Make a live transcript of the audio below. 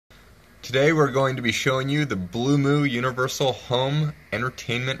Today we're going to be showing you the Blumoo Universal Home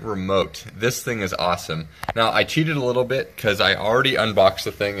Entertainment Remote. This thing is awesome. Now I cheated a little bit because I already unboxed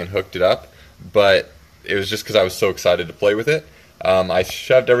the thing and hooked it up, but it was just because I was so excited to play with it. I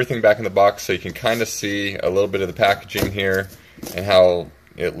shoved everything back in the box so you can kind of see a little bit of the packaging here and how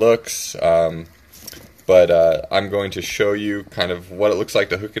it looks. But I'm going to show you kind of what it looks like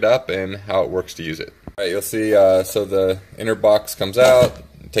to hook it up and how it works to use it. Alright, you'll see, so the inner box comes out,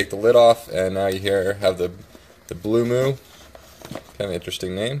 take the lid off, and now you here have the Blumoo. Kind of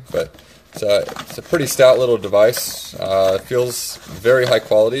interesting name, but it's a pretty stout little device. It feels very high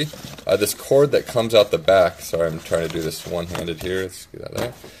quality. This cord that comes out the back, sorry I'm trying to do this one-handed here, let's get that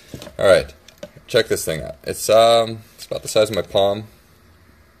there. Alright, check this thing out. It's about the size of my palm.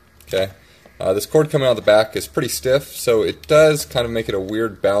 Okay. This cord coming out the back is pretty stiff, so it does kind of make it a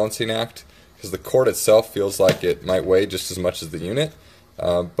weird balancing act, because the cord itself feels like it might weigh just as much as the unit.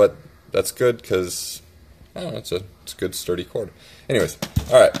 But that's good because, I don't know, it's a good sturdy cord. Anyways,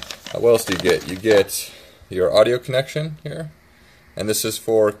 alright, what else do you get? You get your audio connection here, and this is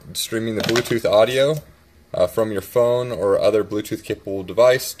for streaming the Bluetooth audio from your phone or other Bluetooth capable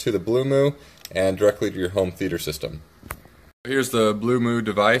device to the Blumoo and directly to your home theater system. Here's the Blumoo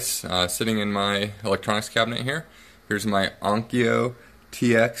device sitting in my electronics cabinet here. Here's my Onkyo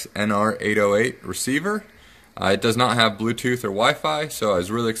TX NR808 receiver. It does not have Bluetooth or Wi-Fi, so I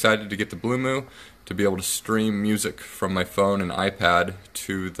was really excited to get the Blumoo to be able to stream music from my phone and iPad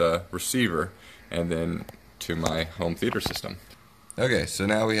to the receiver and then to my home theater system. Okay, so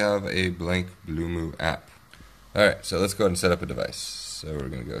now we have a blank Blumoo app. Alright, so let's go ahead and set up a device. So we're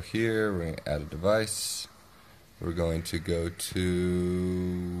going to go here, we're going to add a device. We're going to go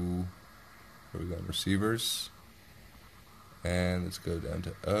to, where are we going, receivers. And let's go down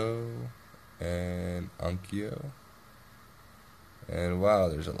to O and Onkyo. And wow,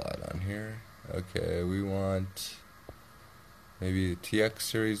 there's a lot on here. Okay, we want maybe the TX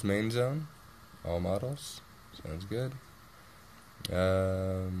series main zone, all models. Sounds good.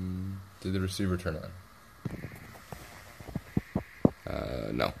 Did the receiver turn on?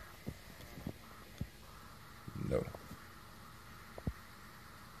 No. No.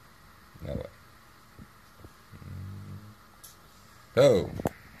 Now what? Oh,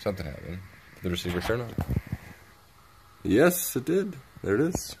 something happened. Did the receiver turn on? Yes, it did. There it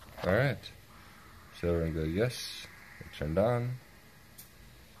is. Alright. So we're going to go yes. It turned on.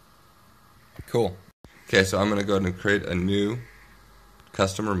 Cool. Okay, so I'm going to go ahead and create a new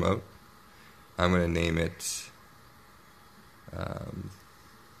custom remote. I'm going to name it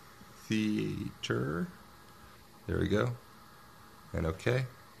Theater. There we go. And OK.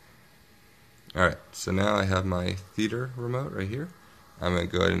 Alright, so now I have my theater remote right here. I'm going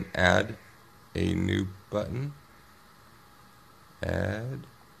to go ahead and add a new button. Add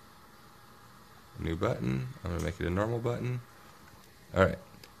a new button. I'm going to make it a normal button. Alright,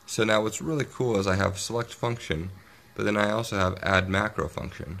 so now what's really cool is I have select function, but then I also have add macro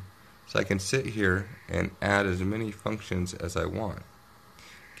function. So I can sit here and add as many functions as I want.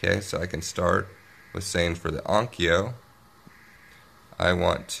 Okay, so I can start with saying for the Onkyo, I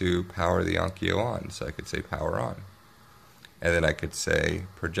want to power the Onkyo on, so I could say power on. And then I could say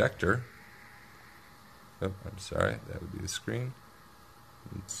projector. Oh, I'm sorry, that would be the screen.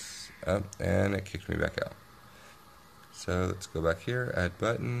 It's up, and it kicked me back out. So let's go back here, add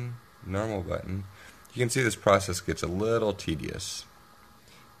button, normal button. You can see this process gets a little tedious.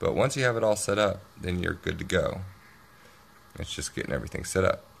 But once you have it all set up, then you're good to go. It's just getting everything set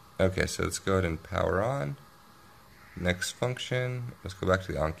up. Okay, so let's go ahead and power on. Next function, let's go back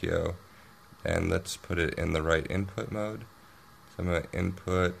to the Onkyo, and let's put it in the right input mode. So I'm going to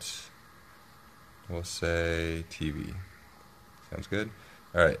input, we'll say TV. Sounds good?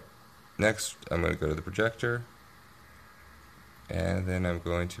 Alright, next I'm going to go to the projector, and then I'm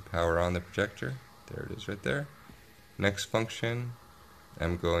going to power on the projector. There it is right there. Next function,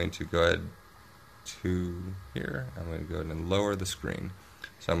 I'm going to go ahead to here. I'm going to go ahead and lower the screen.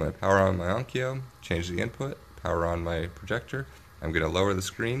 So I'm going to power on my Onkyo, change the input, power on my projector. I'm going to lower the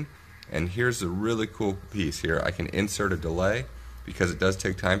screen, and here's the really cool piece here. I can insert a delay because it does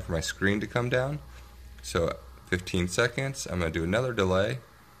take time for my screen to come down. So 15 seconds, I'm going to do another delay.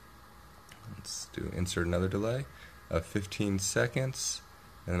 Let's do insert another delay of 15 seconds,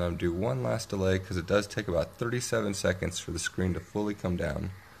 and then I'm going to do one last delay because it does take about 37 seconds for the screen to fully come down.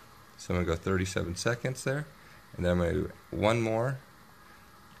 So I'm going to go 37 seconds there, and then I'm going to do one more,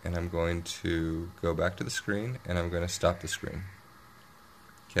 and I'm going to go back to the screen, and I'm going to stop the screen.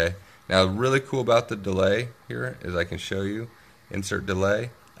 Okay, now really cool about the delay here is I can show you insert delay.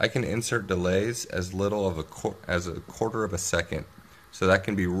 I can insert delays as little of as a quarter of a second so that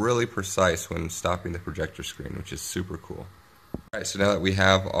can be really precise when stopping the projector screen, which is super cool. Alright, so now that we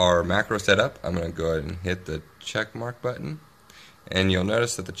have our macro set up, I'm going to go ahead and hit the check mark button. And you'll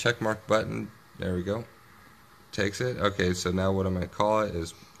notice that the check mark button, there we go, takes it. Okay, so now what I'm going to call it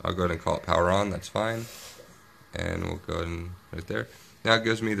is, I'll go ahead and call it power on, that's fine. And we'll go ahead and put it there. Now it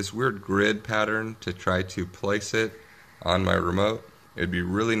gives me this weird grid pattern to try to place it on my remote. It would be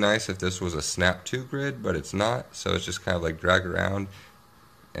really nice if this was a snap to grid, but it's not, so it's just kind of like drag around,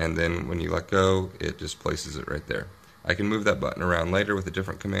 and then when you let go, it just places it right there. I can move that button around later with a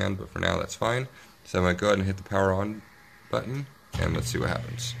different command, but for now that's fine. So I'm going to go ahead and hit the power on button, and let's see what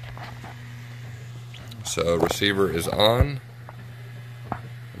happens. So receiver is on.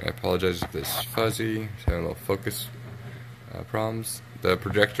 I apologize if it's fuzzy, it's having a little focus problems. The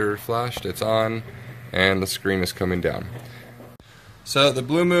projector flashed, it's on, and the screen is coming down. So the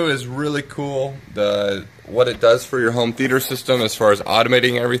Blumoo is really cool. What it does for your home theater system as far as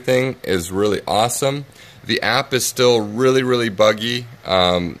automating everything is really awesome. The app is still really buggy.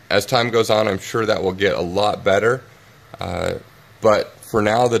 As time goes on, I'm sure that will get a lot better. But for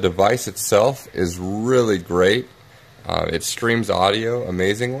now, the device itself is really great. It streams audio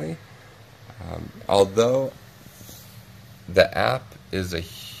amazingly. Although the app is a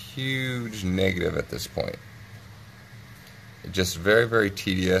huge negative at this point. Just very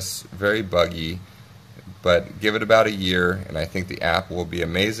tedious, very buggy. But give it about a year, and I think the app will be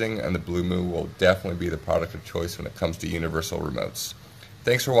amazing, and the Blumoo will definitely be the product of choice when it comes to universal remotes.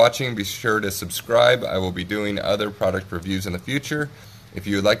 Thanks for watching. Be sure to subscribe. I will be doing other product reviews in the future. If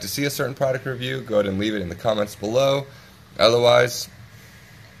you would like to see a certain product review, go ahead and leave it in the comments below. Otherwise,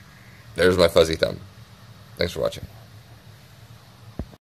 there's my fuzzy thumb. Thanks for watching.